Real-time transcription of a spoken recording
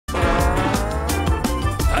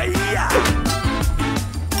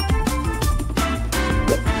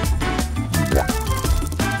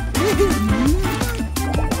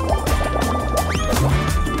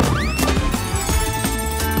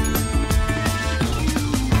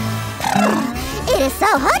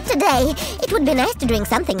so hot today. It would be nice to drink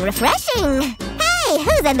something refreshing. Hey,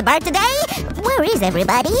 who's at the bar today? Where is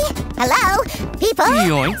everybody? Hello? People?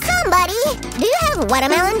 Yoink. Somebody? Do you have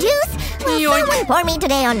watermelon juice? Will Yoink. someone pour me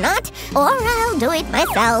today or not? Or I'll do it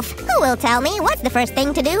myself. Who will tell me what's the first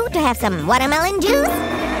thing to do to have some watermelon juice?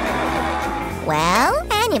 Well,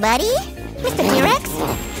 anybody? Mr. T-Rex?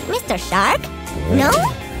 Mr. Shark? No?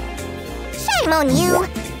 Shame on you!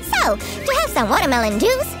 So, to have some watermelon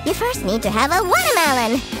juice, you first need to have a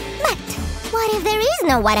watermelon. But what if there is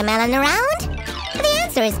no watermelon around? The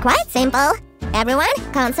answer is quite simple. Everyone,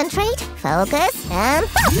 concentrate, focus, and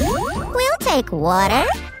pop! We'll take water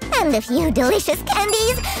and a few delicious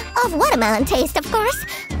candies of watermelon taste, of course.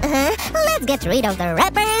 Let's get rid of the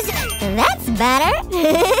wrappers. That's better.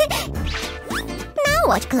 Now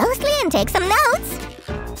watch closely and take some notes.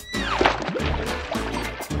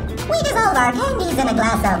 We dissolve our candies in a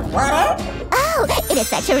glass of water. Oh, it is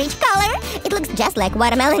such a rich color. It looks just like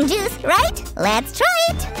watermelon juice, right? Let's try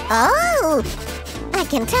it. Oh, I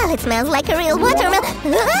can tell it smells like a real watermelon.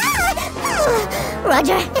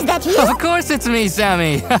 Roger, is that you? Of course it's me,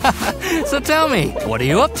 Sammy. So tell me, what are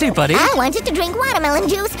you up to, buddy? I wanted to drink watermelon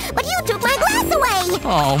juice, but you took my glass away.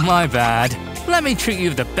 Oh, my bad. Let me treat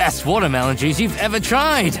you to the best watermelon juice you've ever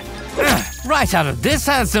tried. Right out of this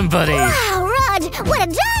handsome buddy. Wow, Rod, what a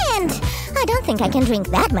giant! I don't think I can drink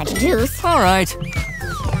that much juice. All right.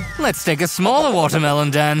 Let's take a smaller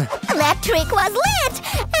watermelon, then. That trick was lit!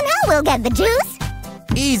 And how we'll get the juice?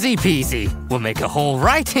 Easy peasy. We'll make a hole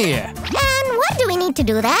right here. And what do we need to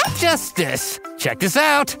do that? Just this. Check this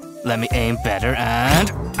out. Let me aim better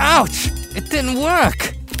and… Ouch! It didn't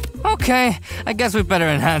work. Okay, I guess we better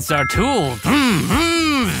enhance our tool.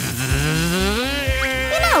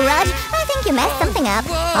 Rog, I think you messed something up.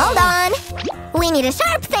 Hold on. We need a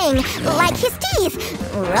sharp thing, like his teeth.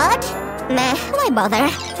 Rog? Nah, why bother?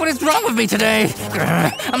 What is wrong with me today?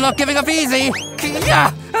 I'm not giving up easy. Holy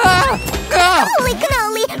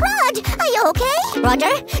cannoli! Rog, are you okay?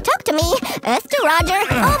 Roger, talk to me. Earth to Roger.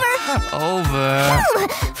 Over. Over. Oh,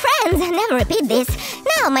 friends, never repeat this.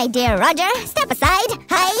 Now, my dear Roger, step aside.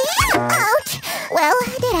 Hi. Ouch. Well,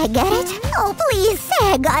 did I get it? Oh, please say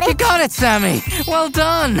I got it. You got it, Sammy. Well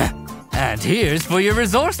done. And here's for your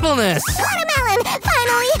resourcefulness. Watermelon,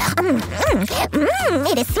 finally.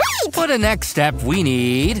 It is sweet. For the next step, we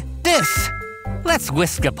need this. Let's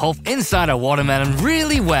whisk a pulp inside a watermelon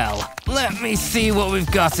really well. Let me see what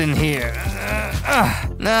we've got in here.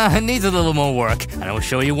 Nah, it needs a little more work. And I will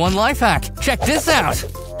show you one life hack. Check this out.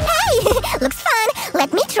 Hey, looks fun.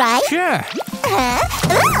 Let me try. Sure.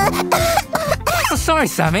 Oh, sorry,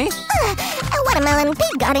 Sammy. A watermelon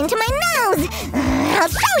pig got into my nose. I'll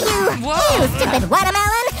show you. Whoa. You stupid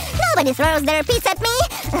watermelon. Nobody throws their piece at me.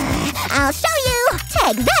 I'll show you.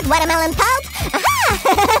 Take that, watermelon pulp.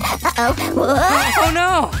 Uh-oh. Whoa. Oh,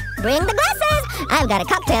 no. Bring the glasses. I've got a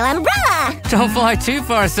cocktail umbrella. Don't fly too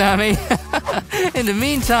far, Sammy. In the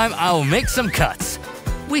meantime, I will make some cuts.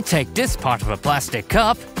 We take this part of a plastic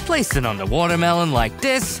cup, place it on the watermelon like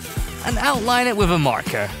this, and outline it with a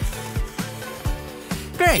marker.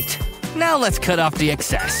 Great. Now let's cut off the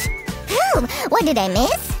excess. Phew, what did I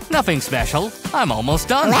miss? Nothing special. I'm almost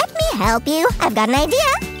done. Let me help you. I've got an idea.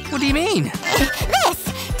 What do you mean? This.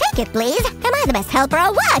 Take it, please. Am I the best helper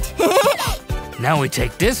or what? Now we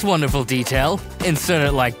take this wonderful detail, insert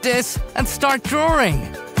it like this, and start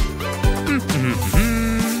drawing.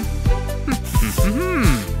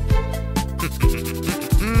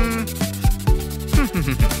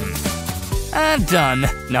 And done.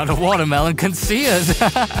 Now the watermelon can see us.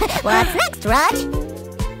 What's next, Rog?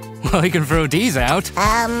 Well, you can throw these out.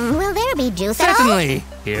 Will there be juice at all? Certainly.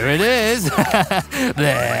 Here it is.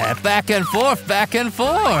 There, back and forth, back and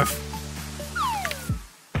forth.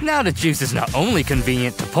 Now the juice is not only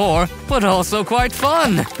convenient to pour, but also quite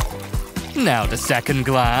fun. Now the second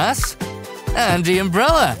glass. And the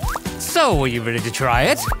umbrella. So, are you ready to try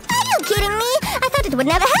it? Are you kidding me? I thought it would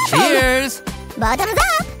never happen. Cheers! Bottoms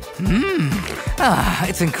up.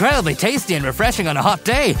 It's incredibly tasty and refreshing on a hot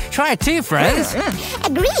day. Try it too, friends.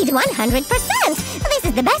 Agreed, 100%. This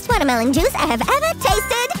is the best watermelon juice I have ever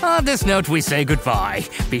tasted. On this note, we say goodbye.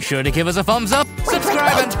 Be sure to give us a thumbs up,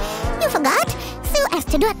 subscribe, and… You forgot? Sue asked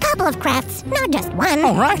to do a couple of crafts, not just one.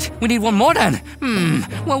 All right, we need one more then.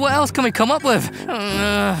 Well, what else can we come up with?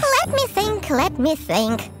 Let me think.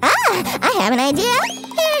 I have an idea.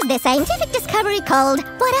 Here's the scientific discovery called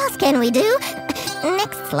What Else Can We Do?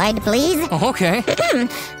 Next slide, please. Oh, okay.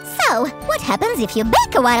 So, what happens if you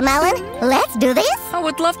bake a watermelon? Let's do this. I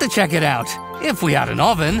would love to check it out. If we had an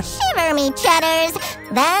oven. Shiver me chatters.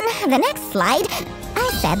 Then, the next slide.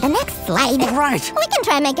 I said the next slide. Right. We can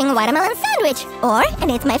try making a watermelon sandwich. Or,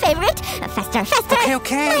 and it's my favorite, faster, faster.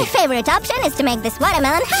 Okay. My favorite option is to make this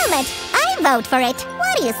watermelon helmet. I vote for it.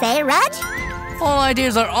 What do you say, Raj? All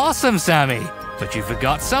ideas are awesome, Sammy. But you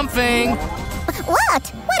forgot something. What?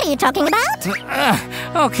 What are you talking about?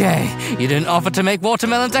 Okay, you didn't offer to make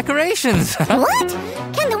watermelon decorations. What?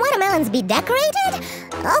 Can the watermelons be decorated?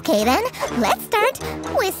 Okay then, let's start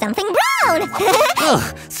with something brown.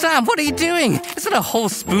 Ugh, Sam, what are you doing? Is it a whole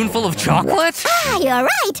spoonful of chocolate? You're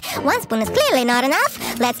right. 1 spoon is clearly not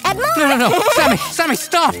enough. Let's add more. No. Sammy,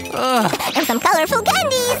 stop. Ugh. And some colorful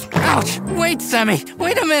candies. Ouch. Wait, Sammy.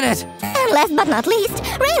 Wait a minute. And last but not least,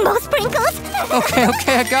 rainbow sprinkles. Okay,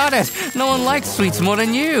 I got it. No one likes sweets more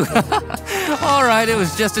than you. All right, it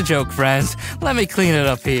was just a joke, friends. Let me clean it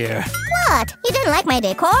up here. What? You didn't like my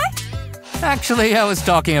decor? Actually, I was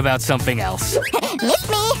talking about something else. Miss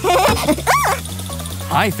me.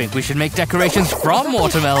 I think we should make decorations from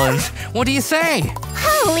watermelons. What do you say?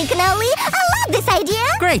 Holy cannoli, I love this idea.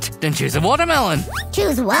 Great, then choose a watermelon.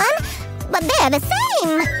 Choose one, but they're the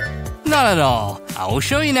same. Not at all. I will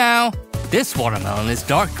show you now. This watermelon is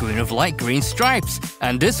dark green with light green stripes,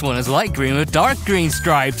 and this one is light green with dark green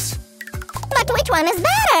stripes. But which one is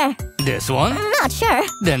better? This one? Not sure.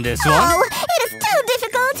 Then this one? Oh, it is too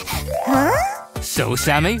difficult. Huh? So,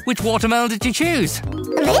 Sammy, which watermelon did you choose?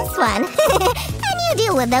 This one. And you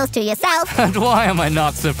deal with those two yourself. And why am I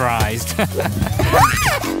not surprised?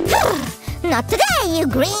 Not today, you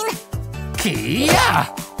green. Kia!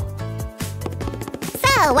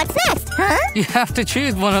 So, what's next, huh? You have to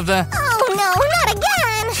choose one of the… Oh no, not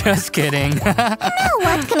again! Just kidding. You know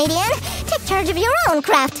what, comedian? Take charge of your own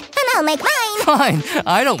craft, and I'll make mine. Fine,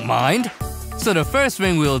 I don't mind. So the first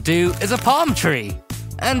thing we'll do is a palm tree.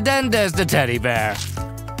 And then there's the teddy bear.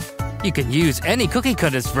 You can use any cookie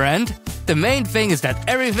cutters, friend. The main thing is that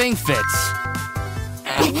everything fits.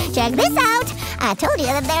 Check this out. I told you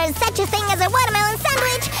that there is such a thing as a watermelon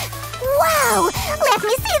sandwich. Wow, let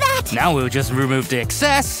me see that. Now we'll just remove the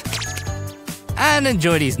excess and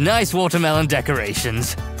enjoy these nice watermelon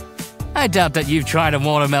decorations. I doubt that you've tried a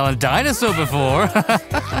watermelon dinosaur before.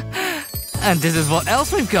 And this is what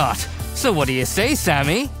else we've got. So what do you say,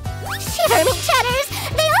 Sammy? Shiver me chatters,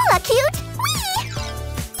 they all are cute. Whee!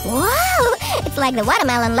 Wow, it's like the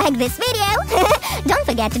watermelon liked this video. Don't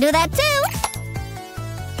forget to do that too.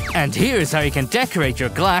 And here's how you can decorate your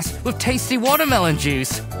glass with tasty watermelon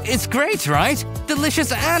juice. It's great, right?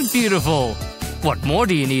 Delicious and beautiful. What more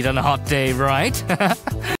do you need on a hot day, right?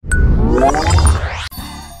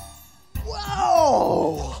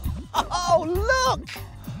 Whoa! Oh, look!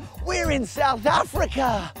 We're in South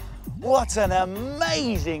Africa. What an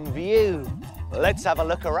amazing view. Let's have a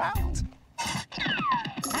look around.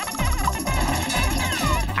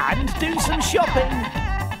 And do some shopping.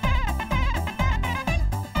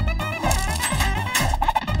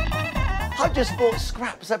 I've just bought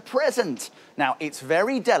Scraps a present. Now, it's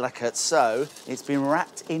very delicate, so it's been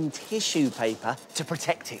wrapped in tissue paper to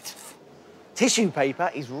protect it. Tissue paper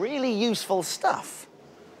is really useful stuff,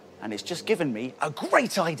 and it's just given me a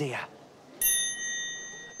great idea.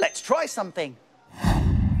 Let's try something.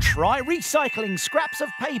 Try recycling scraps of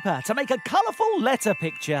paper to make a colourful letter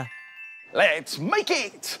picture. Let's make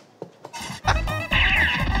it!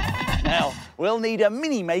 Now, we'll need a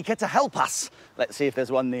mini maker to help us. Let's see if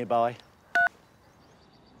there's one nearby.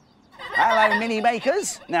 Hello, mini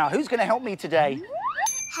makers. Now, who's going to help me today?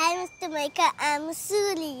 Hi, Mr. Maker. I'm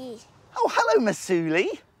Masuli. Oh, hello,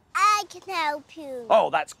 Masuli. I can help you. Oh,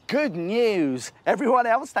 that's good news. Everyone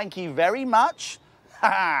else, thank you very much.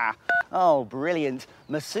 Ha! Oh, brilliant.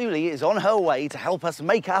 Masuli is on her way to help us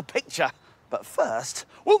make our picture. But first,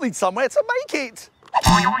 we'll need somewhere to make it.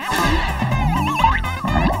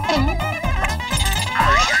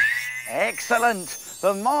 Excellent.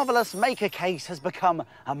 The marvellous maker case has become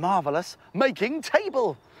a marvellous making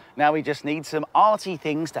table. Now we just need some arty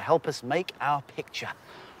things to help us make our picture.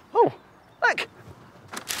 Oh, look.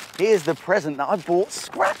 Here's the present that I bought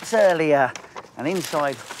Scraps earlier. And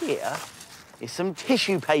inside here is some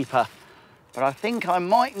tissue paper. But I think I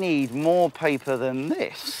might need more paper than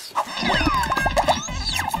this.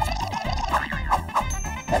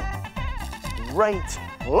 Great.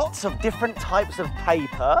 Lots of different types of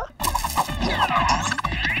paper.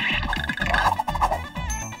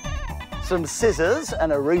 Some scissors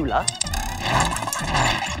and a ruler.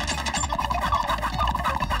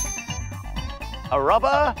 A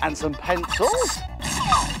rubber and some pencils.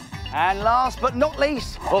 And last but not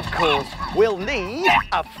least, of course, we'll need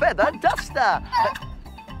a feather duster. A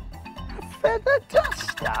feather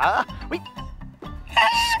duster?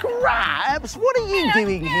 Scraps, what are you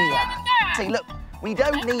doing here? See, look, We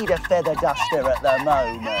don't need a feather duster at the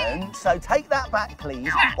moment, so take that back,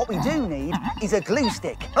 please. What we do need is a glue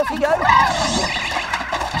stick. Off you go.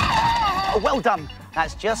 Oh, well done.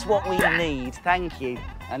 That's just what we need, thank you.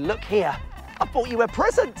 And look here, I bought you a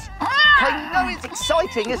present. I know it's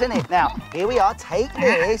exciting, isn't it? Now, here we are, take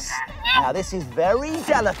this. Now, this is very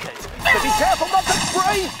delicate, so be careful not to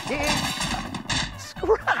break it.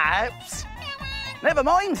 Scraps? Never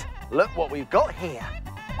mind, look what we've got here.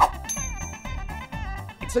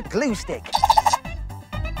 It's a glue stick.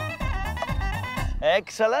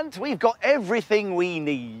 Excellent, we've got everything we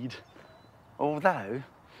need. Although,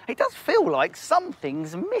 it does feel like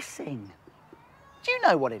something's missing. Do you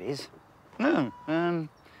know what it is? Yeah,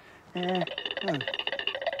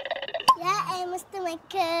 Mr.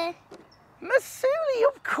 Maker. Masuli,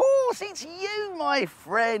 of course, it's you, my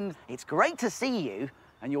friend. It's great to see you,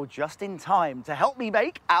 and you're just in time to help me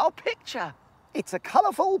make our picture. It's a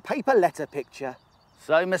colourful paper letter picture.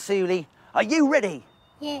 So, Masuli, are you ready?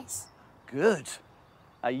 Yes. Good.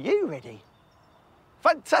 Are you ready?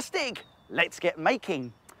 Fantastic! Let's get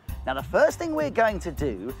making. Now, the first thing we're going to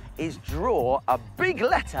do is draw a big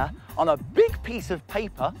letter on a big piece of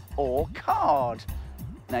paper or card.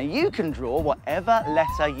 Now, you can draw whatever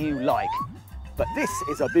letter you like, but this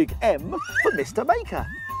is a big M for Mr. Maker.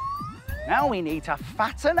 Now we need to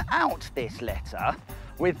fatten out this letter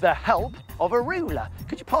with the help of a ruler.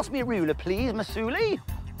 Could you pass me a ruler, please, Masuli?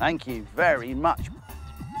 Thank you very much.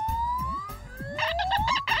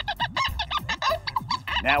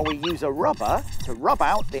 Now we use a rubber to rub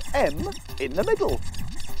out the M in the middle.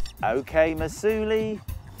 OK, Masuli.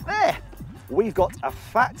 There. We've got a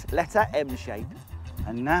fat letter M shape.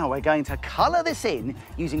 And now we're going to colour this in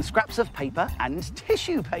using scraps of paper and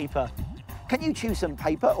tissue paper. Can you choose some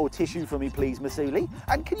paper or tissue for me, please, Masuli?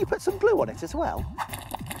 And can you put some glue on it as well?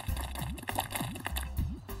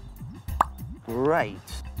 Great.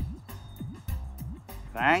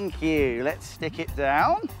 Thank you. Let's stick it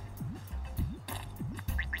down.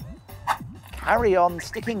 Carry on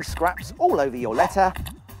sticking scraps all over your letter.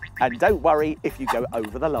 And don't worry if you go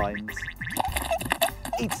over the lines.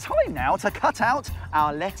 It's time now to cut out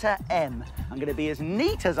our letter M. I'm going to be as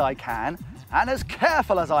neat as I can and as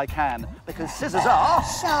careful as I can because scissors are...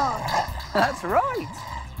 Sharp. That's right.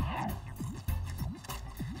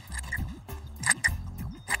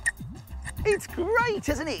 It's great,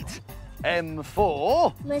 isn't it? M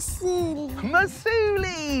for... Masuli.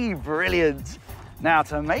 Masuli! Brilliant. Now,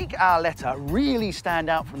 to make our letter really stand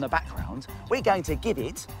out from the background, we're going to give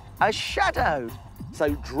it a shadow.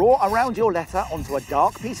 So draw around your letter onto a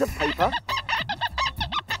dark piece of paper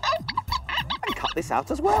and cut this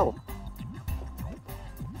out as well.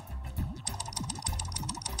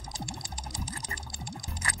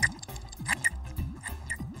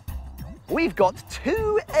 We've got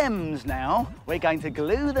 2 M's now. We're going to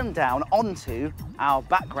glue them down onto our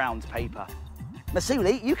background paper.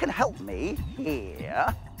 Masuli, you can help me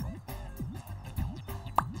here.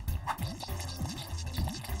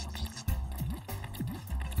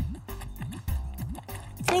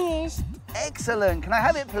 Finished. Excellent. Can I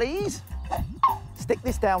have it, please? Stick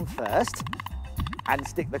this down first and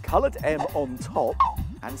stick the coloured M on top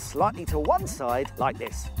and slightly to one side like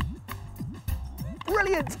this.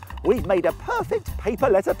 Brilliant. We've made a perfect paper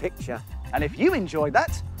letter picture. And if you enjoyed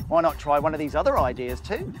that, why not try one of these other ideas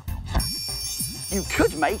too? You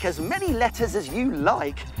could make as many letters as you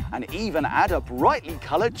like and even add a brightly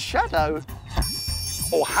coloured shadow.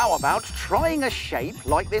 Or how about trying a shape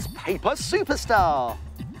like this paper superstar?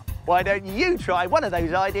 Why don't you try one of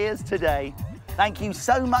those ideas today? Thank you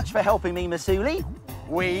so much for helping me, Masuli.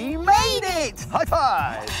 We made it! High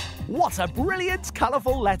five! What a brilliant,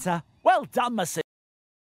 colourful letter. Well done, Masuli.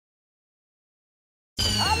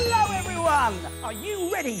 Hello, everyone. Are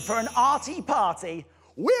you ready for an arty party?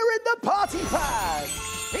 We're in the party pad!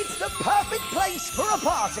 It's the perfect place for a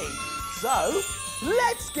party. So,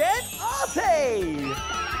 let's get arty!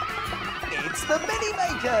 It's the Mini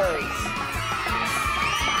Makers!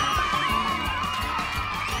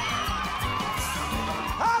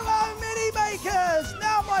 Hello, Mini Makers!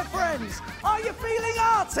 Now, my friends, are you feeling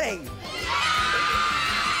arty?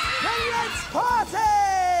 Then let's party!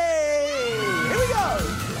 Here we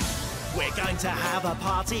go! We're going to have a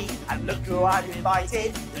party. And look who I've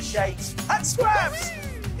invited, the Shakes and Scraps!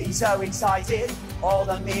 He's so excited, all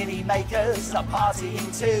the Mini Makers are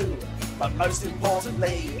partying too. But most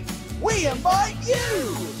importantly, we invite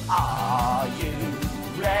you! Are you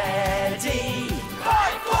ready?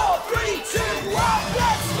 5, 4, 3, 2, 1,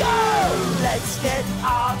 let's go! Let's get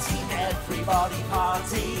arty, everybody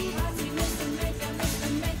party.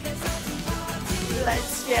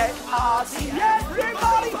 Let's get arty,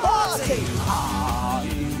 everybody party! Are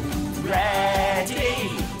you ready?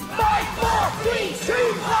 5, 4, 3, 2,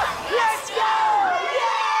 1, let's go!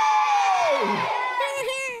 Yay!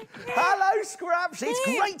 Hello, Scraps. It's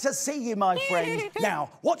great to see you, my friend.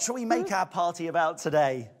 Now, what shall we make our party about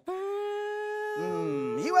today?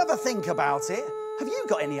 You ever think about it? Have you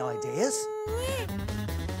got any ideas?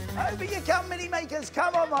 Over you come, mini makers.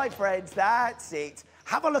 Come on, my friends. That's it.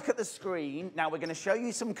 Have a look at the screen. Now, we're going to show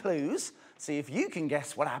you some clues. See if you can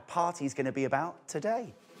guess what our party's going to be about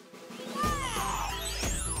today.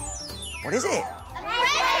 What is it? A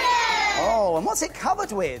present! Oh, and what's it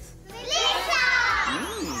covered with?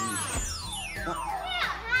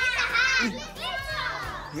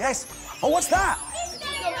 Yes. Oh, what's that?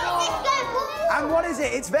 And what is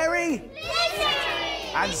it? It's very...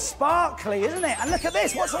 glittery. And sparkly, isn't it? And look at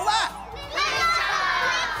this. What's all that? Glitter.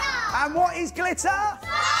 And what is glitter? Sparkly.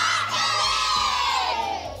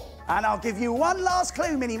 And I'll give you one last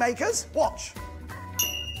clue, mini makers. Watch.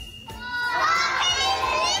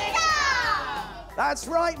 That's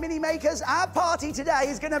right, mini makers. Our party today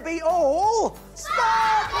is going to be all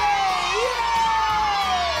sparkly.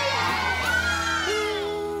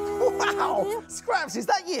 Wow! Scraps, is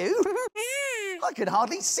that you? I can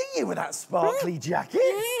hardly see you with that sparkly jacket.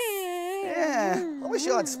 Yeah, I wish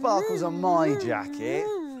I had sparkles on my jacket.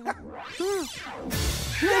 No!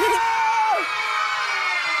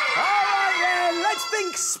 All right then, let's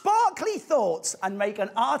think sparkly thoughts and make an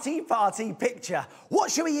arty party picture. What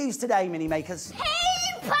shall we use today, mini makers?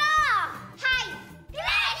 Paper! Hey,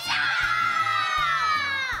 glitter!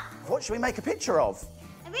 What shall we make a picture of?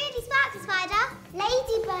 A really sparkly spider.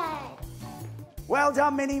 Ladybird. Well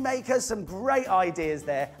done, mini makers. Some great ideas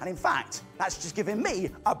there. And in fact, that's just given me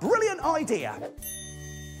a brilliant idea.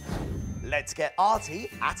 Let's get arty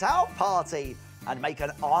at our party and make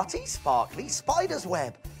an arty, sparkly spider's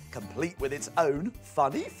web, complete with its own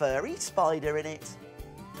funny, furry spider in it.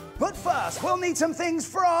 But first, we'll need some things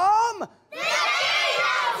from... the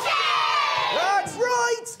kitchen! That's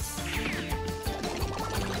right!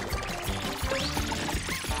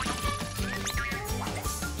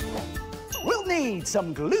 We'll need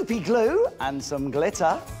some gloopy glue and some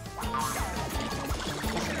glitter.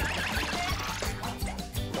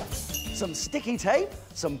 Some sticky tape,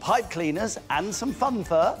 some pipe cleaners and some fun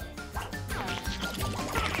fur.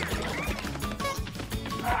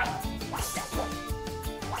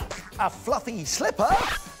 A fluffy slipper.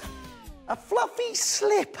 A fluffy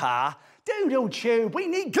slipper? Doodle tube, we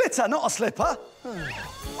need glitter, not a slipper.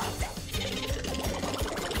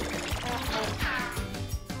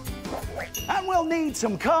 And we'll need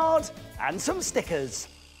some card and some stickers.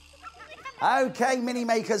 OK, mini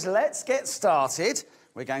makers, let's get started.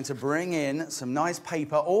 We're going to bring in some nice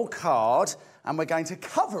paper or card and we're going to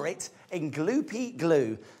cover it in gloopy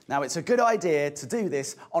glue. Now, it's a good idea to do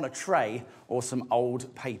this on a tray or some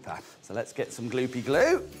old paper. So let's get some gloopy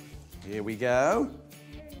glue. Here we go.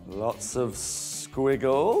 Lots of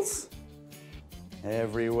squiggles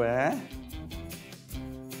everywhere.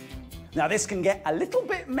 Now, this can get a little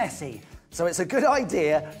bit messy, so it's a good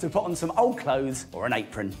idea to put on some old clothes or an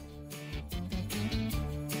apron.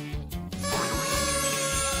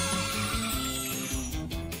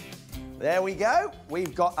 There we go.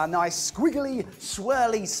 We've got a nice squiggly,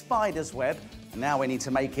 swirly spider's web. And now we need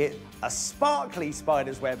to make it a sparkly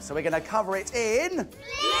spider's web. So we're going to cover it in... glitter!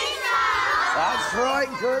 That's right,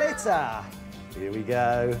 glitter. Here we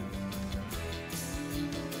go.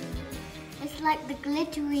 It's like the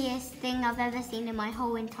glitteriest thing I've ever seen in my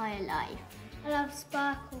whole entire life. I love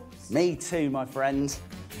sparkles. Me too, my friend.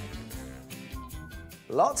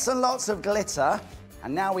 Lots and lots of glitter.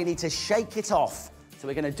 And now we need to shake it off. So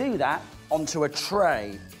we're going to do that onto a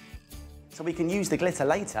tray. So we can use the glitter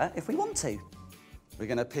later if we want to. We're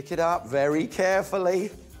going to pick it up very carefully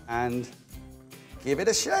and give it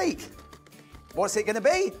a shake. What's it going to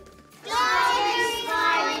be?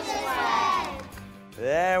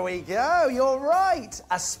 There we go, you're right.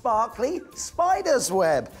 A sparkly spider's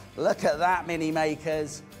web. Look at that, mini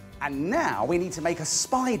makers. And now we need to make a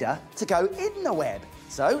spider to go in the web.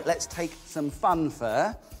 So let's take some fun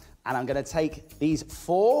fur. And I'm going to take these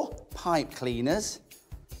 4 pipe cleaners.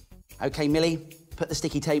 OK, Millie, put the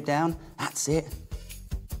sticky tape down. That's it.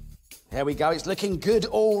 There we go. It's looking good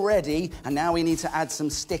already. And now we need to add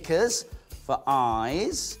some stickers for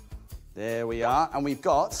eyes. There we are. And we've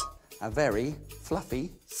got a very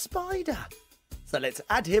fluffy spider. So let's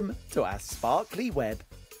add him to our sparkly web.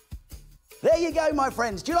 There you go, my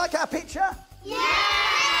friends. Do you like our picture? Yeah!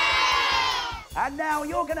 And now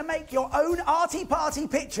you're going to make your own arty-party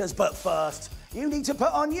pictures. But first, you need to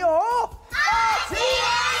put on your...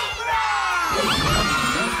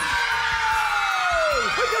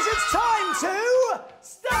 Because it's time to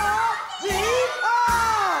start the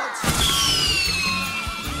art!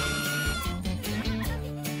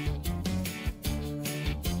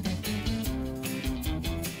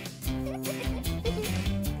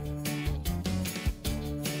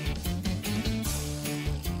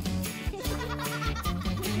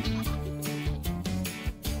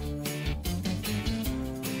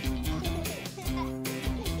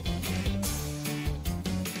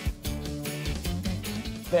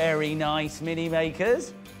 Very nice, mini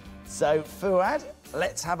makers. So, Fuad,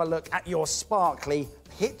 let's have a look at your sparkly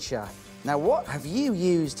picture. Now, what have you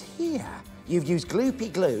used here? You've used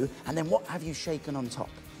gloopy glue, and then what have you shaken on top?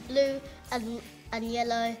 Blue and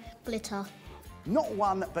yellow glitter. Not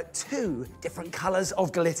one, but two different colours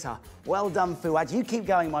of glitter. Well done, Fuad. You keep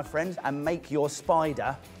going, my friend, and make your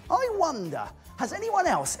spider. I wonder, has anyone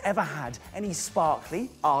else ever had any sparkly,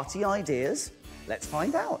 arty ideas? Let's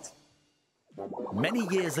find out. Many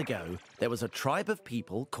years ago, there was a tribe of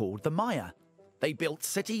people called the Maya. They built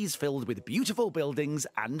cities filled with beautiful buildings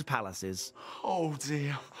and palaces. Oh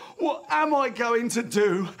dear, what am I going to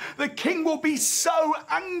do? The king will be so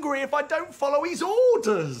angry if I don't follow his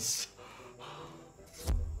orders.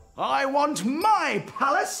 I want my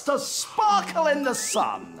palace to sparkle in the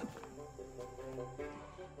sun.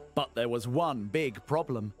 But there was one big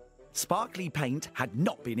problem. Sparkly paint had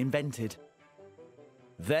not been invented.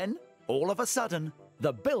 Then, all of a sudden,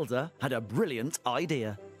 the builder had a brilliant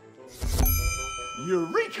idea.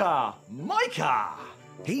 Eureka! Mica!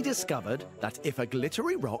 He discovered that if a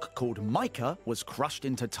glittery rock called mica was crushed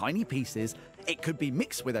into tiny pieces, it could be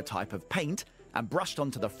mixed with a type of paint and brushed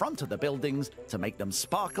onto the front of the buildings to make them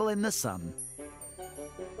sparkle in the sun.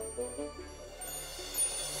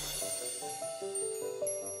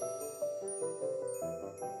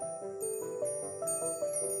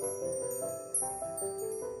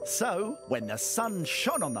 So, when the sun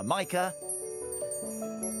shone on the mica,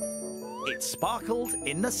 it sparkled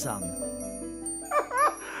in the sun.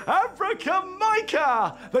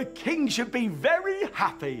 Abracamica! The king should be very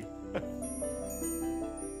happy.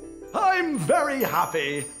 I'm very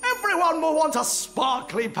happy. Everyone will want a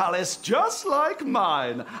sparkly palace just like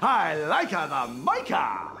mine. I like the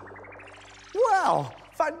mica. Wow,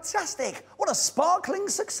 fantastic. What a sparkling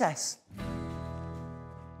success.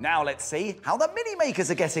 Now let's see how the mini makers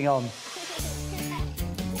are getting on.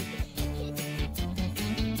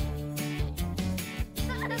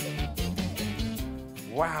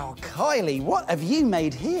 Wow, Kylie, what have you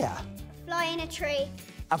made here? A fly in a tree.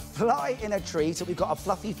 A fly in a tree, so we've got a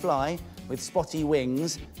fluffy fly with spotty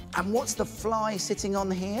wings. And what's the fly sitting on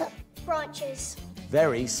here? Branches.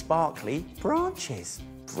 Very sparkly branches.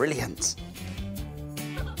 Brilliant.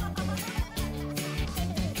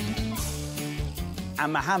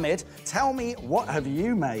 And Mohammed, tell me, what have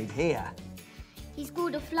you made here? He's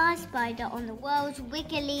called a fly spider on the world's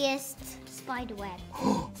wiggliest spider web.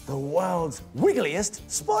 The world's wiggliest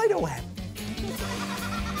spider web.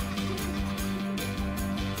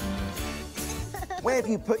 Where have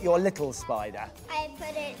you put your little spider? I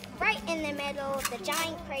put it right in the middle of the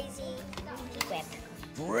giant crazy web.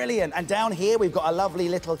 Brilliant. And down here we've got a lovely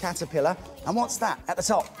little caterpillar. And what's that at the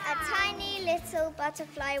top? A tiny little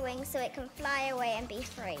butterfly wing so it can fly away and be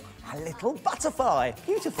free. A little butterfly.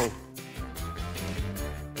 Beautiful.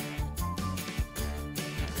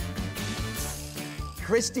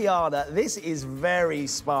 Christiana, this is very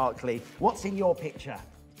sparkly. What's in your picture?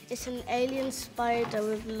 It's an alien spider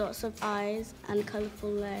with lots of eyes and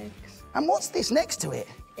colourful legs. And what's this next to it?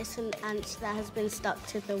 It's an ant that has been stuck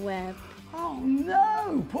to the web. Oh,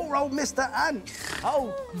 no! Poor old Mr. Ant.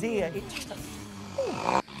 Oh, dear.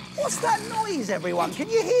 What's that noise, everyone? Can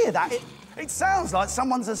you hear that? It sounds like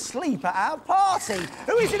someone's asleep at our party.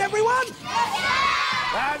 Who is it, everyone?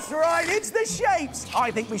 That's right, it's the shapes.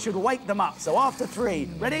 I think we should wake them up. So after 3,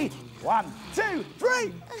 ready? 1, 2, 3.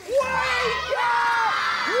 Wake up!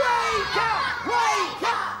 Wake up! Wake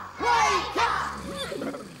up! Wake up!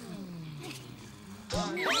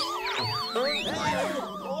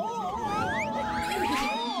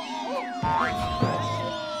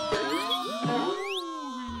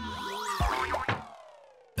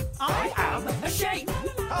 I am a shape.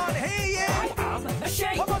 Can't hear you. I am a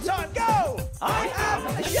shape. One more time, go! I am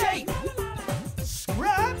a shape.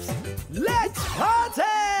 Scraps, let's party!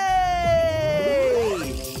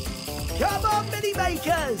 Come on, mini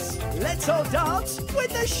makers! Let's all dance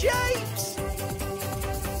with the shapes!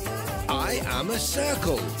 I am a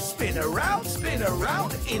circle. Spin around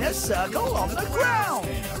in a circle on the ground.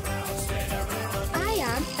 I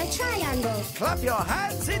am am a triangle. Clap your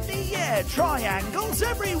hands in the air. Triangles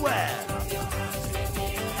everywhere.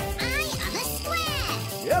 I am a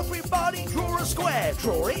square. Everybody draw a square.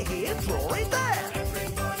 Draw it here, draw it there.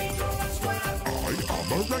 I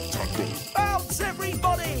am a rectangle. Bounce,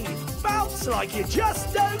 everybody. Bounce like you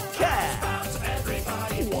just don't care.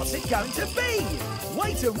 What's it going to be?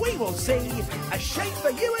 Wait and we will see. A shape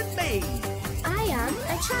for you and me. I am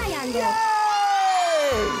a triangle.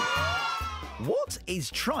 Yay! What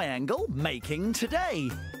is Triangle making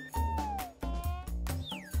today?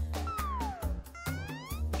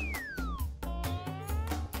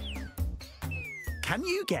 Can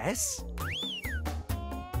you guess?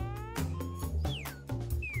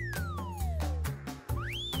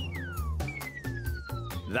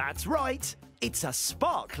 That's right. It's a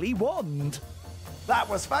sparkly wand. That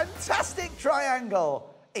was fantastic,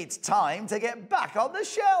 Triangle. It's time to get back on the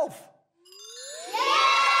shelf.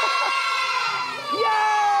 Yay!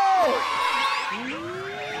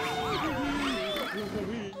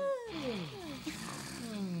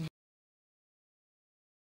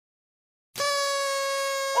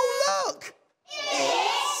 Oh, look!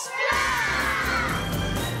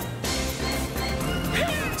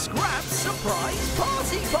 Scrap's surprise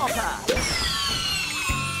party popper.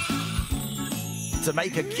 To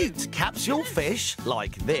make a cute capsule fish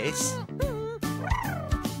like this,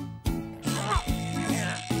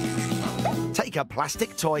 take a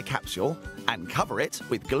plastic toy capsule and cover it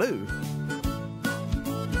with glue.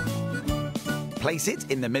 Place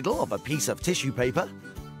it in the middle of a piece of tissue paper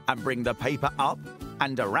and bring the paper up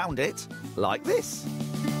and around it like this.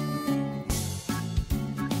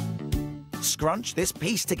 Scrunch this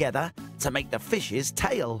piece together to make the fish's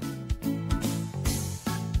tail.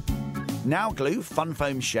 Now glue fun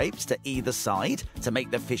foam shapes to either side to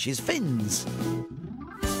make the fish's fins.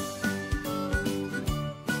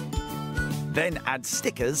 Then add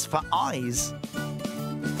stickers for eyes.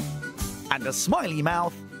 And a smiley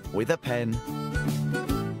mouth with a pen.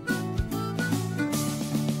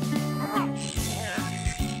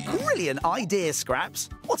 Brilliant idea, Scraps.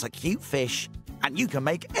 What a cute fish. And you can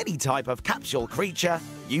make any type of capsule creature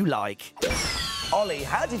you like. Ollie,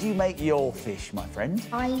 how did you make your fish, my friend?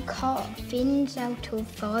 I cut fins out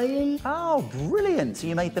of bone. Oh, brilliant. So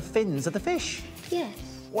you made the fins of the fish. Yes.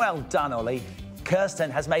 Well done, Ollie.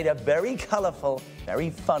 Kirsten has made a very colourful, very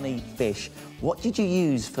funny fish. What did you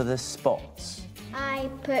use for the spots? I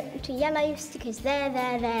put 2 yellow stickers there,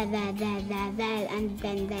 and then there.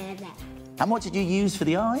 And what did you use for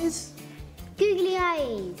the eyes? Googly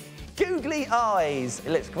eyes. Googly eyes.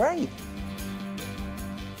 It looks great.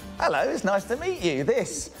 Hello, it's nice to meet you.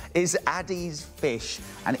 This is Addie's fish,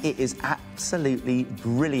 and it is absolutely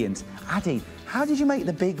brilliant. Addie, how did you make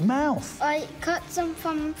the big mouth? I cut some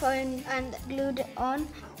fun foam and glued it on.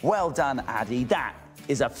 Well done, Addie. That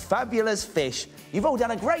is a fabulous fish. You've all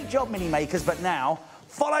done a great job, mini makers, but now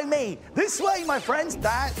follow me. This way, my friends.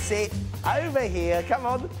 That's it. Over here. Come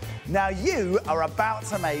on. Now you are about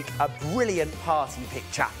to make a brilliant party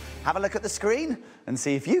picture. Have a look at the screen and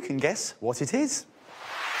see if you can guess what it is.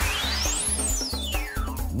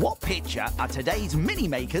 What picture are today's mini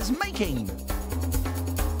makers making?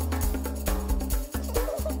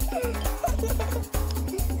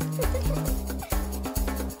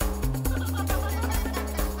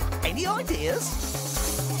 Any ideas?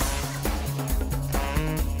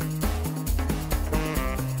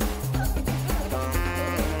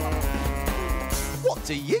 What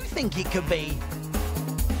do you think it could be?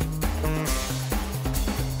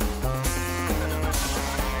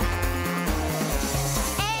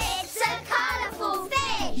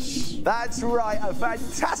 That's right, a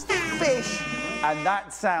fantastic fish. And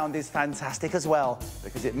that sound is fantastic as well,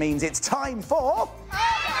 because it means it's time for...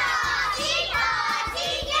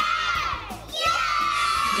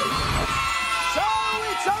 So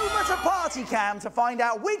it's over to Party Cam to find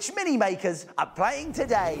out which mini makers are playing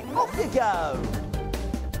today. Off you go.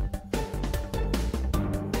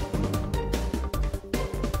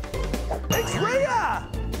 It's Rhea!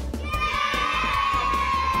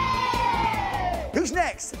 Who's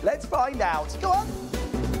next? Let's find out. Go on.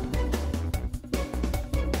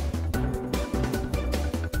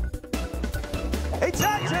 It's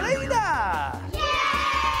Angelina! Yay!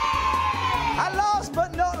 And last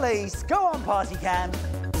but not least, go on, Party Can.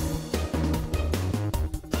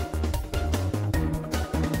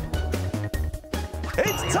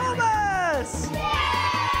 It's Thomas! Yay!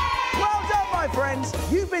 Well done, my friends.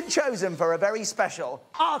 You've been chosen for a very special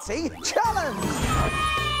Arty Challenge.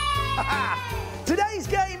 Today's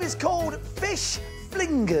game is called Fish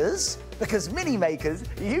Flingers because mini makers,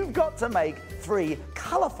 you've got to make 3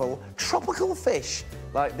 colourful tropical fish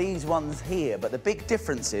like these ones here, but the big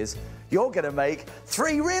difference is you're going to make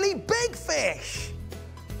 3 really big fish.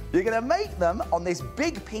 You're going to make them on this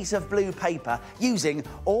big piece of blue paper using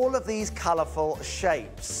all of these colourful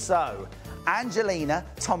shapes. So, Angelina,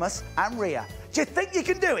 Thomas and Ria, do you think you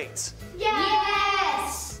can do it?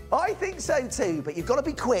 Yes! I think so too, but you've got to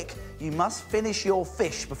be quick. You must finish your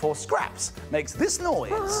fish before Scraps makes this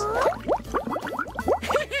noise.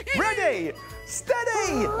 Ready,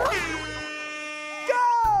 steady,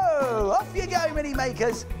 go! Off you go, mini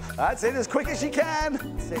makers. That's it, as quick as you can.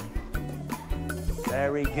 That's it.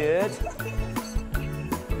 Very good.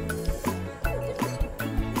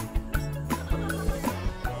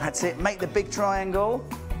 That's it, make the big triangle.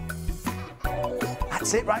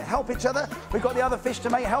 That's it, right, help each other. We've got the other fish to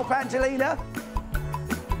make, help Angelina.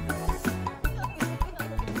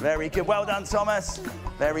 Very good, well done, Thomas.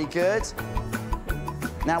 Very good.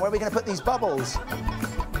 Now, where are we going to put these bubbles?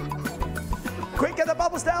 Quick, get the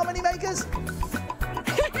bubbles down, mini makers.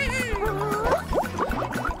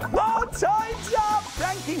 Oh, time's up!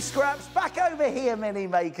 Thank you, Scraps. Back over here, mini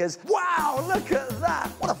makers. Wow, look at that.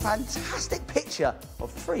 What a fantastic picture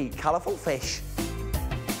of 3 colourful fish.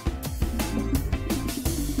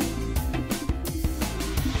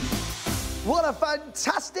 What a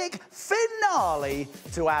fantastic finale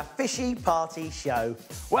to our fishy party show.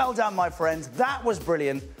 Well done, my friends. That was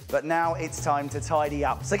brilliant. But now it's time to tidy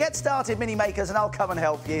up. So get started, mini makers, and I'll come and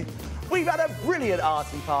help you. We've had a brilliant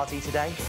arty party today.